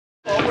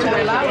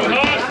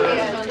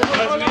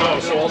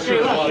so I'll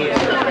shoot a lot of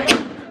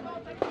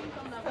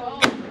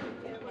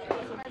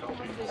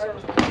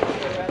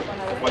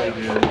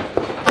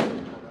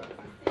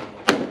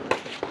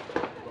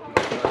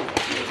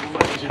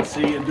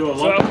see and do a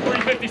so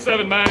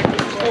 357 mag,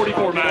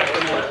 44 mag.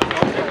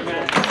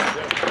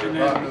 And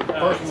then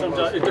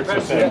sometimes it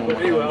depends.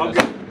 But anyway, I'll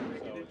get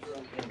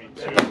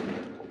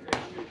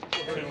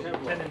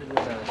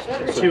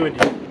two in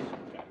here.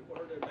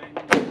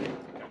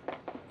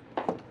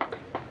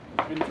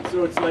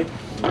 So it's like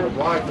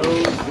why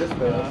goes this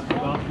best?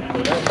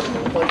 That's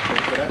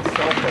replacement for that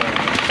cell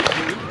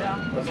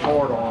phone. That's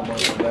hard armor.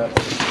 That's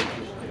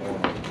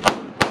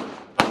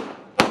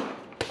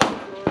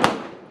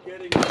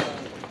getting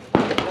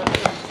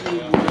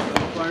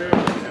fire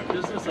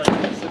business. I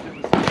guess if it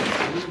was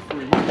new for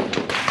you.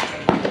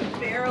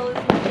 Barrel is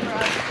good for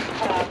us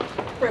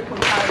for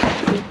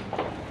composites,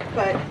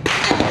 but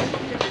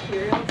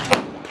materials.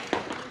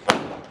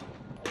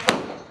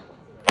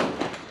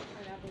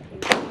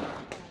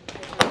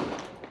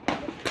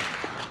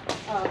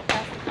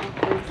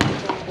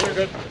 We're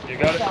good. You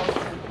got it?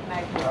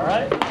 All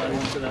right.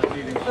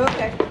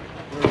 Okay.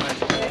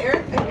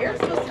 Eric's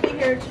supposed to be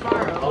here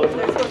tomorrow.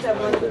 They're supposed to have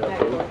lunch with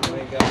Magdalene.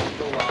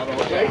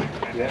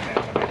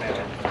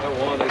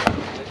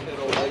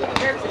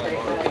 Eric's a great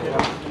guy.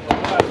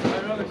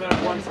 I've only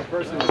met once a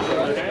person.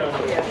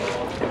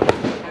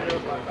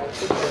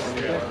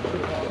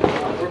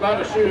 We're about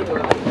to shoot.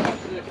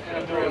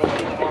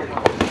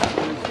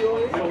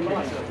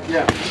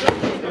 yeah.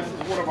 This is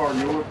one of our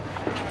newer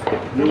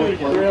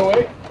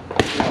 308.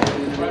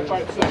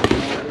 556.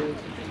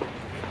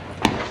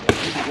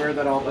 You can wear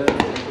that all day.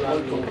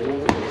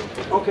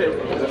 Okay.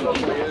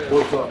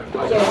 What's up?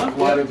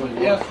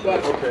 Yes,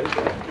 that's okay.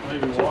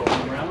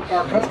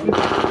 our custom.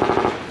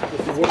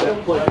 This is what that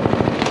plate.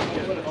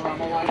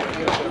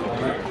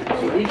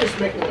 So we just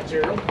make the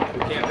material.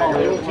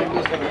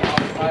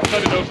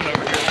 Set it open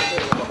over here.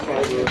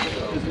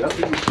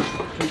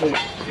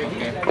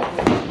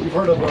 You've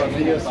heard of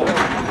DSM?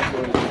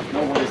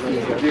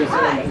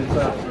 DSM.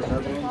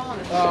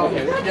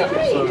 Okay. Yeah.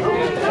 So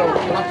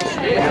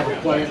we have a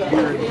plant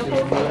here in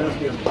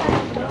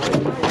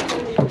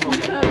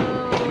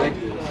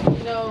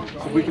No.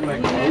 So we can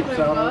make ropes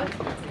out of it.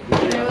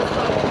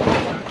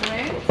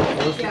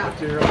 Most of the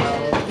material out of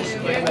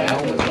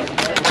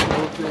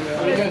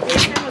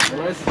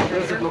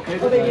Where's it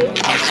located?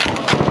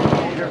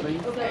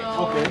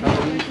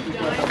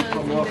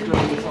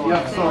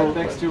 Yeah,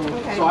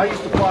 so I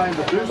used to fly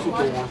into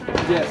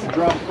Dusseldorf. Yes, and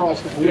drive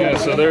across the border. Yeah,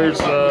 so there's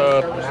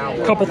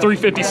a couple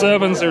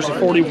 357s. There's a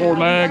 44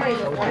 mag.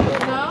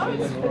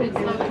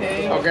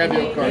 I'll grab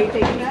you a card.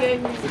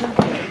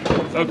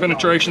 No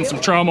penetration, some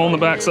trauma on the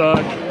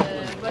backside,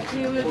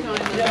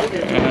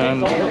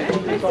 and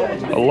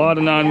a lot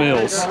of 9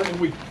 mils.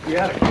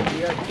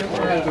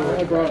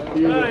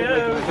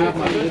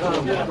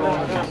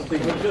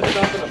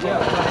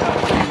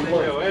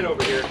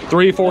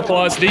 3 or 4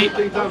 clods deep,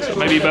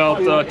 maybe about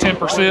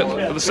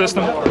 10% of the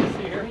system.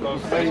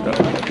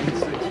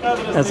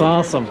 That's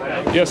awesome.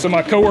 Yeah, so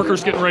my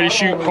coworker's getting ready to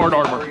shoot hard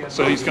armor,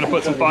 so he's going to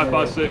put some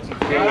 5.56 and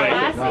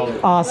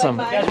 308. Awesome.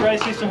 You guys ready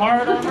to see some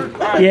hard armor?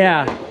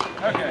 Yeah.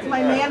 It's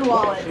my man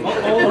wallet.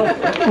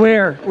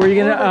 Where? Where are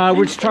you gonna?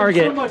 Which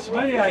target? So much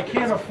money I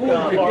can't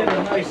afford to get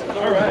a nice.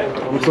 All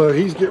right. So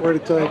he's getting ready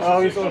to take.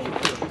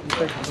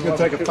 He's going to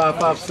take a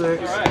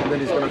 5.56, and then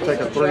he's going to take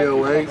a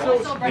 308,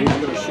 and he's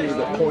going to shoot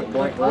at point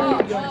blank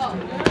range.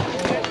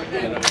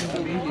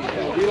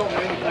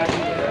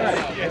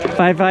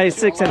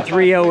 5.56 and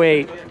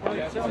 308.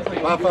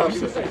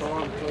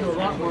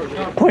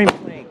 5.56.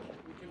 Point blank.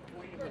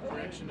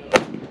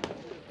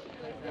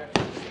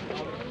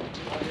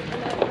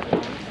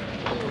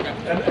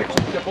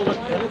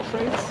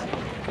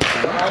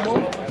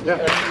 Yeah,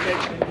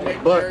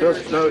 but it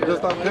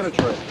does not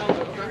penetrate.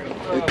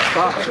 It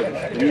stops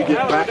it. You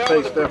get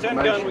back-based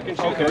information.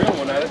 Okay.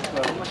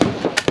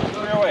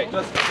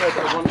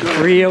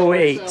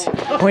 308.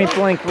 Point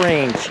blank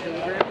range.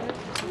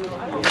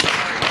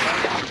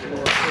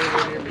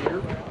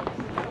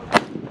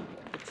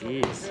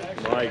 Jeez.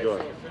 My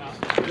God.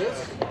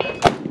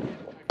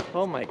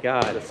 Oh my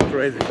God. It's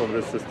crazy from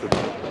this system.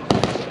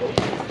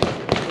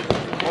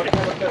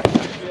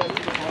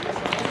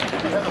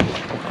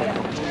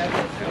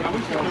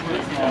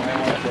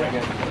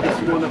 This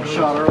is one that was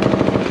shot earlier.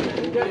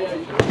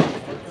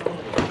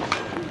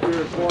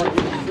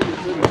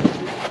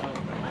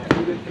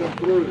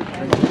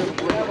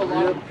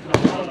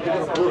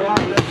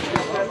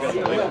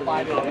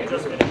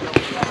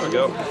 There we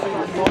go.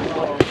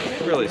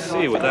 Really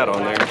see with that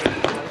on there.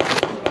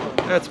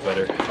 That's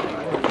better.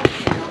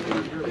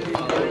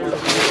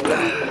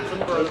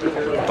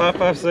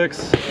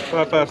 5.56,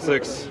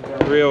 5.56,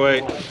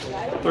 308,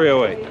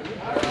 308.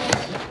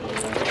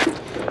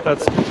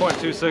 That's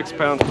 0.26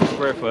 pounds per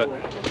square foot.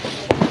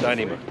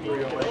 Dyneema.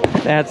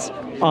 That's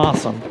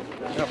awesome.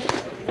 Yep.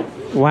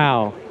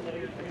 Wow.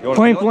 You wanna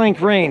Point feel it?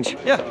 blank range.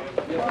 Yeah.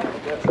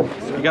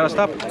 You gotta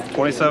stop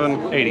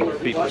 2780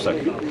 feet per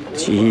second.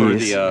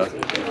 Jeez.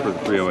 For the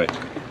 308.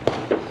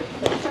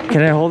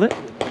 Can I hold it?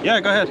 Yeah,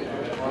 go ahead.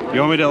 You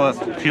want me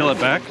to peel it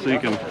back so you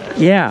can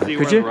Yeah, see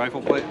where could you? the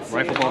rifle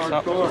ball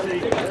stops?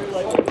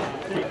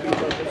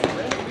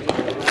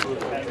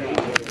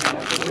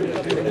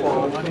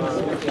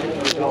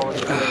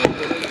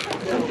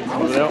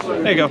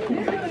 There you go.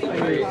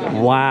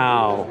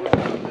 Wow.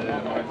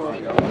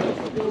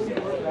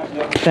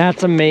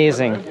 That's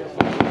amazing.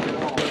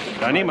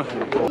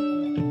 Dyneema.